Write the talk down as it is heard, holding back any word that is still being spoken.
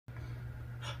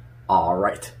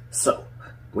Alright, so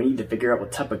we need to figure out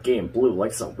what type of game Blue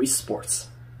likes on Wii Sports.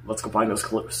 Let's go find those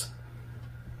clues.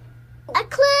 A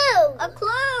clue! A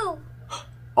clue!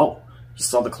 Oh, you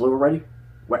saw the clue already?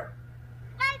 Where?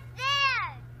 Right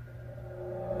there!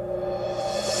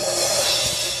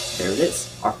 There it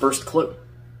is, our first clue.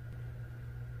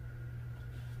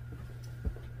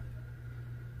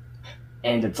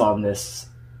 And it's on this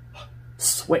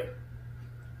swing.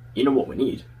 You know what we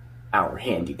need? Our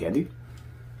handy dandy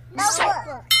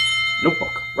Notebook!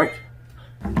 notebook, right.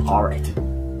 Alright,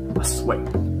 a swing.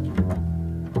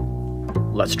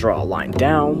 Let's draw a line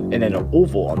down and then an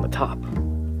oval on the top.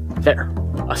 There,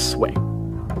 a swing.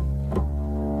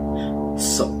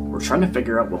 So, we're trying to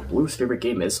figure out what Blue's favorite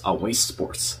game is on Wii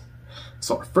Sports.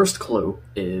 So our first clue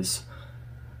is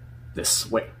this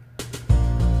swing.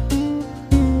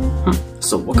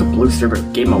 So what could Blue's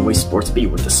favorite game on Wii Sports be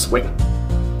with the swing?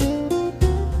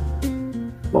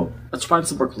 Well, let's find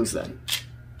some more clues then.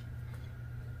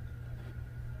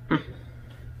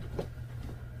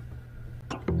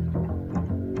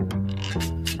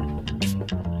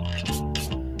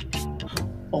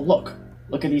 Oh look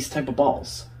at these type of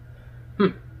balls.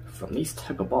 From these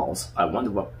type of balls, I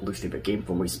wonder what Blue's favorite game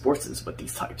from Wii Sports is with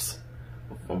these types.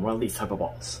 From one of these type of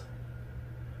balls.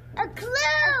 A clue!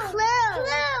 A clue!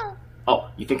 Clue!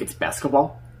 Oh, you think it's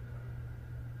basketball?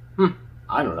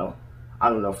 I don't know. I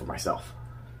don't know for myself.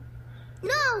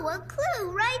 No, a clue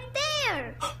right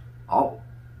there! Oh,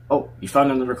 you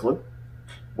found another clue?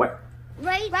 Where?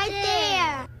 Right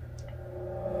there!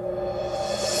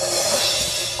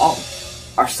 Oh,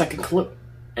 our second clue.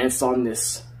 And it's on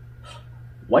this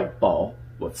white ball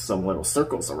with some little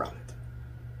circles around it.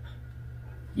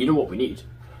 You know what we need?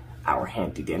 Our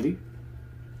handy dandy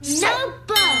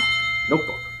Notebook!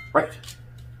 notebook, right.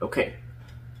 Okay,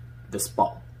 this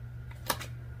ball.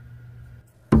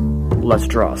 Let's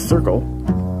draw a circle,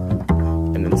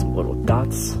 and then some little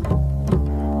dots.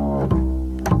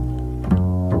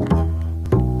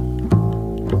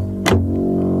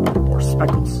 More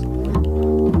speckles.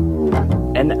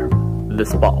 And there,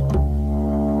 this ball.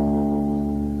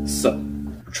 So,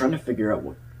 we're trying to figure out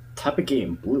what type of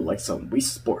game Blue likes on Wii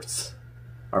Sports.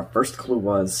 Our first clue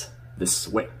was this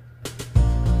swing.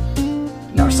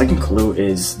 Now our second clue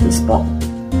is this ball.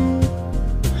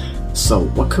 So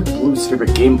what could Blue's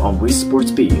favorite game on Wii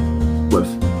Sports be with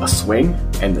a swing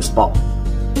and this ball?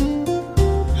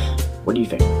 What do you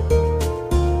think?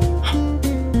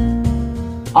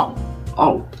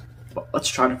 Oh, but let's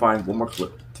try to find one more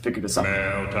clue to figure this out.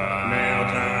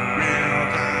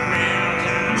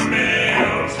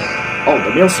 Oh,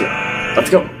 the mail's here. Let's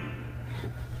go.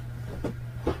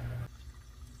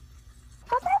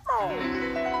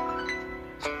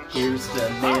 Here's the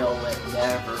mail, it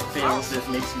never fails. It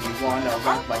makes me wanna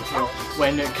wag my tail.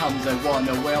 When it comes, I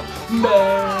wanna wail. Mail!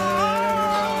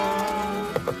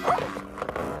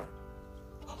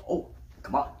 Oh,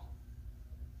 come on.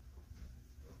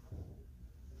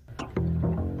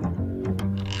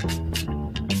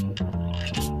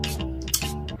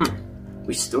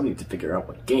 We still need to figure out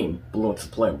what game Blue wants to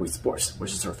play on Wii Sports,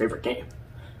 which is her favorite game.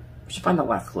 We should find the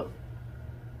last clue.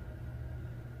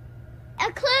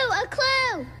 A clue! A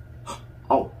clue!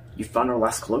 Oh, you found our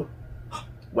last clue?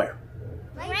 Where?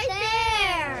 Right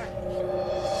there!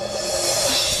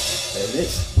 There it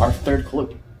is, our third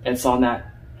clue. And it's on that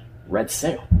red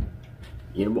sail.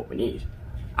 You know what we need?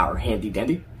 Our handy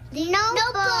dandy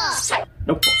Notebook!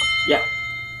 notebook. Yeah.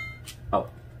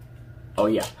 Oh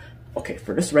yeah. Okay,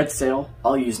 for this red sail,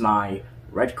 I'll use my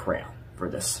red crayon for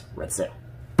this red sail.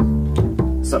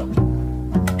 So,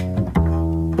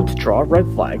 to draw a red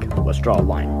flag, let's draw a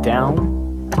line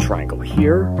down, a triangle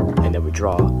here, and then we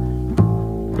draw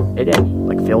it in,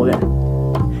 like fill it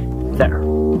in. There,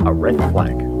 a red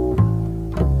flag.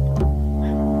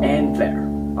 And there,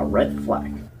 a red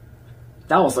flag.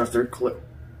 That was our third clue.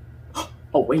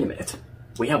 Oh, wait a minute.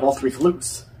 We have all three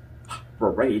clues.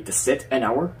 We're ready to sit in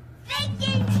our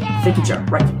thinking chair,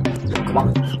 right. Come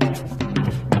on.